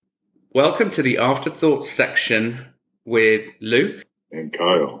Welcome to the Afterthoughts section with Luke and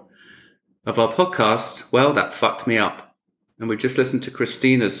Kyle of our podcast, Well, That Fucked Me Up. And we've just listened to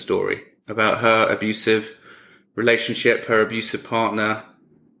Christina's story about her abusive relationship, her abusive partner,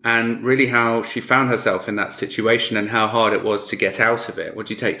 and really how she found herself in that situation and how hard it was to get out of it. What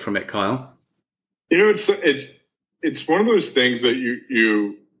do you take from it, Kyle? You know, it's one of those things that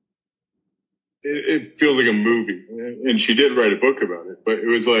it feels like a movie. And she did write a book about it, but it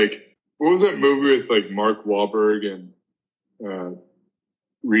was like, what was that movie with like Mark Wahlberg and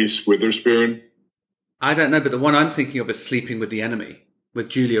Reese Witherspoon? I don't know, but the one I'm thinking of is Sleeping with the Enemy with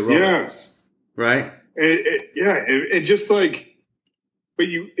Julia Roberts. Yeah. Right? And just like, but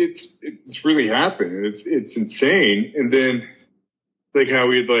it's really happened. It's insane. And then like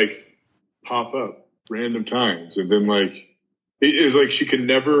how he'd like pop up random times. And then like, it was like she could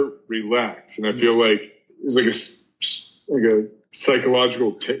never relax. And I feel like it was like a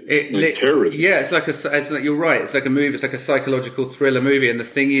psychological terrorism. Yeah, it's like you're right. It's like a movie. It's like a psychological thriller movie. And the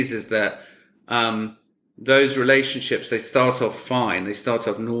thing is that those relationships, they start off fine. They start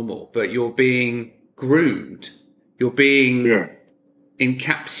off normal, but you're being groomed. You're being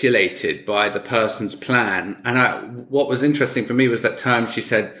encapsulated by the person's plan. And what was interesting for me was that term she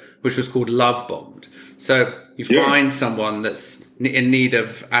said, which was called love bombed. So you find someone that's in need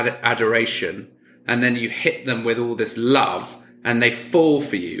of adoration, and then you hit them with all this love, and they fall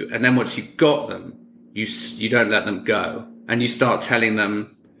for you. And then once you've got them, you don't let them go. And you start telling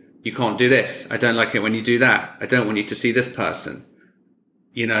them, you can't do this. I don't like it when you do that. I don't want you to see this person.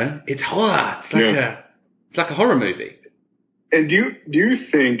 You know, it's horror. It's like a horror movie. And do you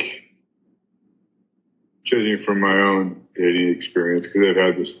think, judging from my own dating experience, because I've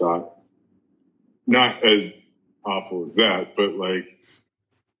had this thought, not as awful as that, but like,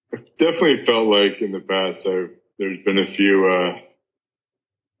 I've definitely felt like in the past, there's been a few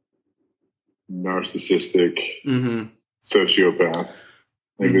narcissistic sociopaths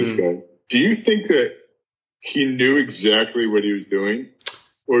like this guy. Do you think that he knew exactly what he was doing?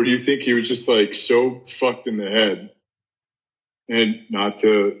 Or do you think he was just like so fucked in the head? And not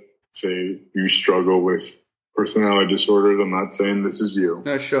to say you struggle with personality disorders, I'm not saying this is you.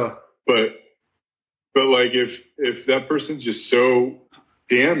 No, sure. But like if that person's just so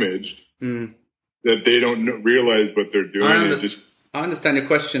damaged that they don't realize what they're doing, I understand your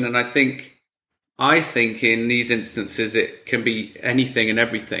question, and I think in these instances it can be anything and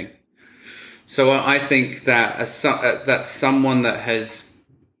everything. So I think that that someone that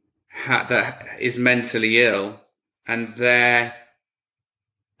is mentally ill, and their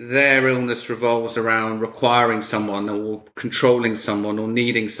illness revolves around requiring someone or controlling someone or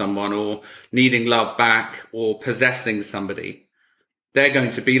needing love back or possessing somebody, they're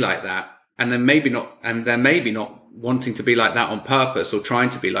going to be like that. And they're maybe not wanting to be like that on purpose or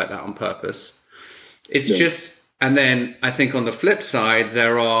trying to be like that on purpose. It's just, and then I think on the flip side,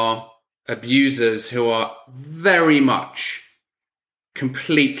 there are abusers who are very much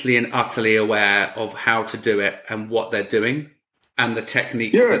completely and utterly aware of how to do it and what they're doing and the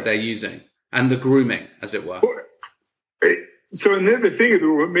techniques that they're using and the grooming, as it were. So, and then the thing is,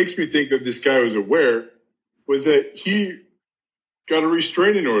 what makes me think that this guy was aware was that he got a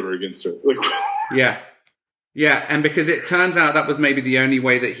restraining order against her. Like, yeah, and because it turns out that was maybe the only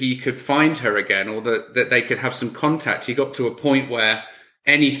way that he could find her again, or that they could have some contact. He got to a point where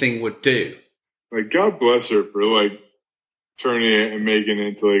anything would do. Like, God bless her for like turning it and making it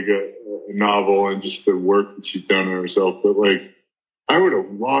into like a novel and just the work that she's done on herself. But like, I would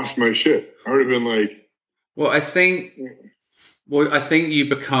have lost my shit. I would have been like, I think you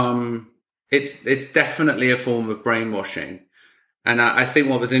become, it's definitely a form of brainwashing. And I think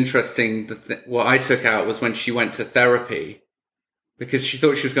what was interesting, what I took out was when she went to therapy, because she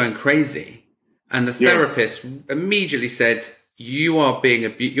thought she was going crazy. And the therapist immediately said, you are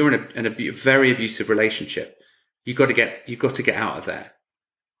you're in a very abusive relationship. You got to get out of there.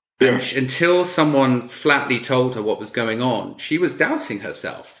 Yeah. And until someone flatly told her what was going on, she was doubting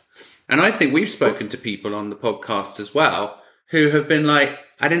herself. And I think we've spoken to people on the podcast as well who have been like,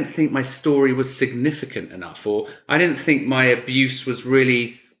 I didn't think my story was significant enough, or I didn't think my abuse was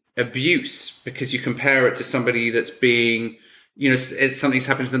really abuse, because you compare it to somebody that's being, something's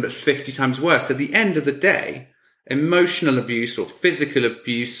happened to them that's 50 times worse. At the end of the day, emotional abuse or physical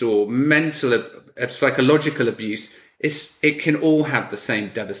abuse or mental, psychological abuse, it can all have the same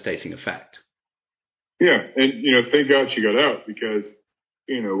devastating effect. Yeah. And, thank God she got out, because,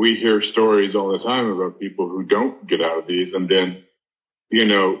 we hear stories all the time about people who don't get out of these. And then, they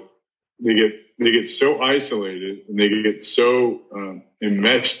get so isolated and they get so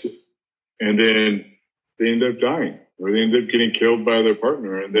enmeshed, and then they end up dying, or they end up getting killed by their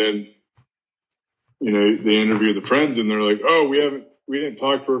partner. And then they interview the friends and they're like, oh, we didn't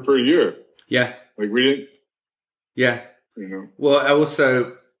talk to her for a year. Yeah. Like we didn't. Yeah. Well,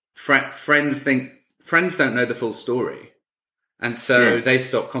 also friends don't know the full story. And so they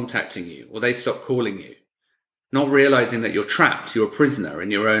stop contacting you or they stop calling you, not realizing that you're trapped. You're a prisoner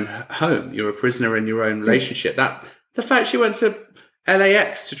in your own home. You're a prisoner in your own relationship. That the fact she went to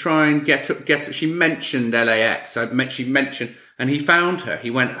LAX to try and get it. She mentioned LAX. She mentioned, and he found her.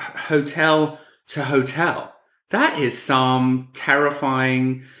 He went hotel to hotel. That is some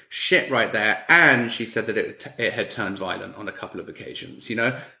terrifying shit right there. And she said that it had turned violent on a couple of occasions,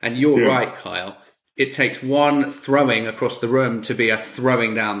 and you're right, Kyle. It takes one throwing across the room to be a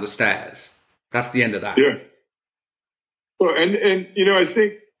throwing down the stairs. That's the end of that. Yeah. Well, and I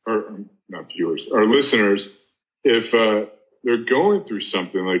think, or not viewers, our listeners, if they're going through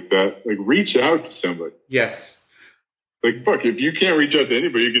something like that, like reach out to somebody. Yes. Like, fuck, if you can't reach out to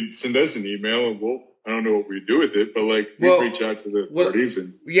anybody, you can send us an email and I don't know what we do with it, but we reach out to the authorities.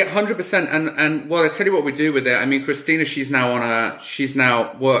 Yeah, 100%. And I tell you what we do with it. I mean, Christina, she's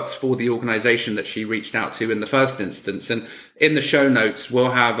now works for the organization that she reached out to in the first instance. And in the show notes,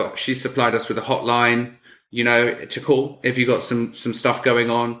 she supplied us with a hotline, to call if you got some stuff going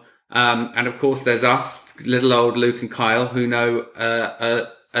on. And of course there's us, little old Luke and Kyle, who know,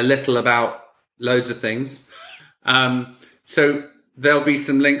 a little about loads of things. So there'll be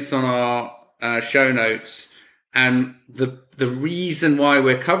some links on our show notes, and the reason why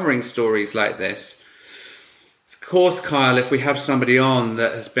we're covering stories like this, of course, Kyle, if we have somebody on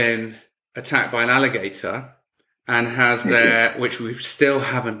that has been attacked by an alligator and has which we still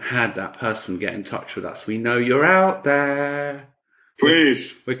haven't had that person get in touch with us. We know you're out there.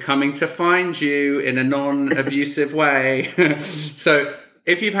 Please. We're coming to find you in a non-abusive way. So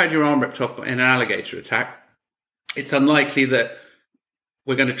if you've had your arm ripped off in an alligator attack, it's unlikely that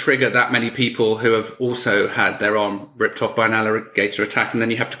we're going to trigger that many people who have also had their arm ripped off by an alligator attack, and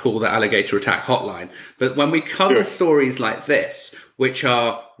then you have to call the alligator attack hotline. But when we cover stories like this, which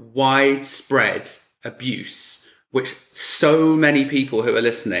are widespread abuse, which so many people who are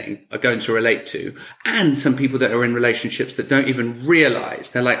listening are going to relate to, and some people that are in relationships that don't even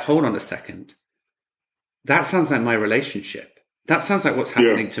realize, they're like, hold on a second. That sounds like my relationship. That sounds like what's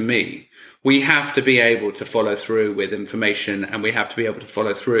happening to me. We have to be able to follow through with information, and we have to be able to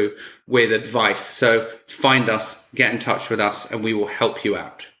follow through with advice. So find us, get in touch with us, and we will help you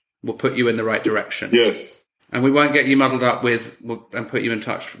out. We'll put you in the right direction. Yes. And we won't get you muddled up and put you in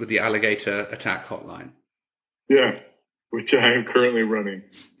touch with the alligator attack hotline. Yeah, which I am currently running.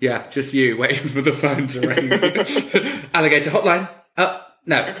 Yeah, just you waiting for the phone to ring. Alligator hotline?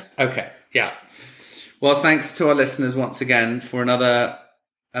 No. Okay. Yeah. Well, thanks to our listeners once again for another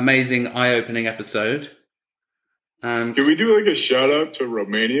amazing, eye-opening episode. Can we do a shout out to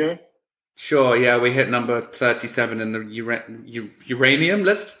Romania? Sure, yeah, we hit number 37 in the uranium.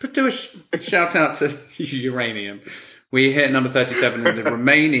 Let's do a shout out to uranium. We hit number 37 in the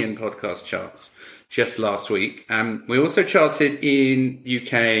Romanian podcast charts just last week. We also charted in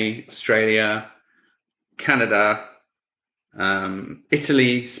UK, Australia, Canada,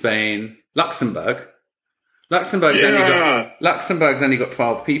 Italy, Spain, Luxembourg. Luxembourg's only got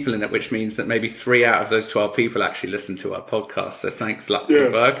 12 people in it, which means that maybe 3 out of those 12 people actually listen to our podcast. So thanks,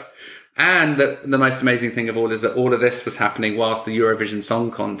 Luxembourg. Yeah. And the most amazing thing of all is that all of this was happening whilst the Eurovision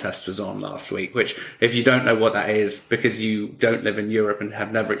Song Contest was on last week, which, if you don't know what that is because you don't live in Europe and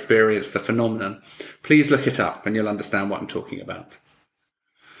have never experienced the phenomenon, please look it up and you'll understand what I'm talking about.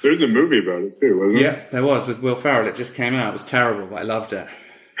 There's a movie about it too, wasn't there? Yeah, there was, with Will Ferrell. It just came out. It was terrible, but I loved it.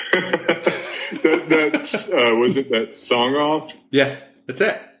 Was it that Song Off? Yeah, that's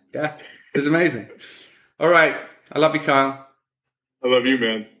it. Yeah, it was amazing. All right. I love you, Kyle. I love you,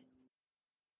 man.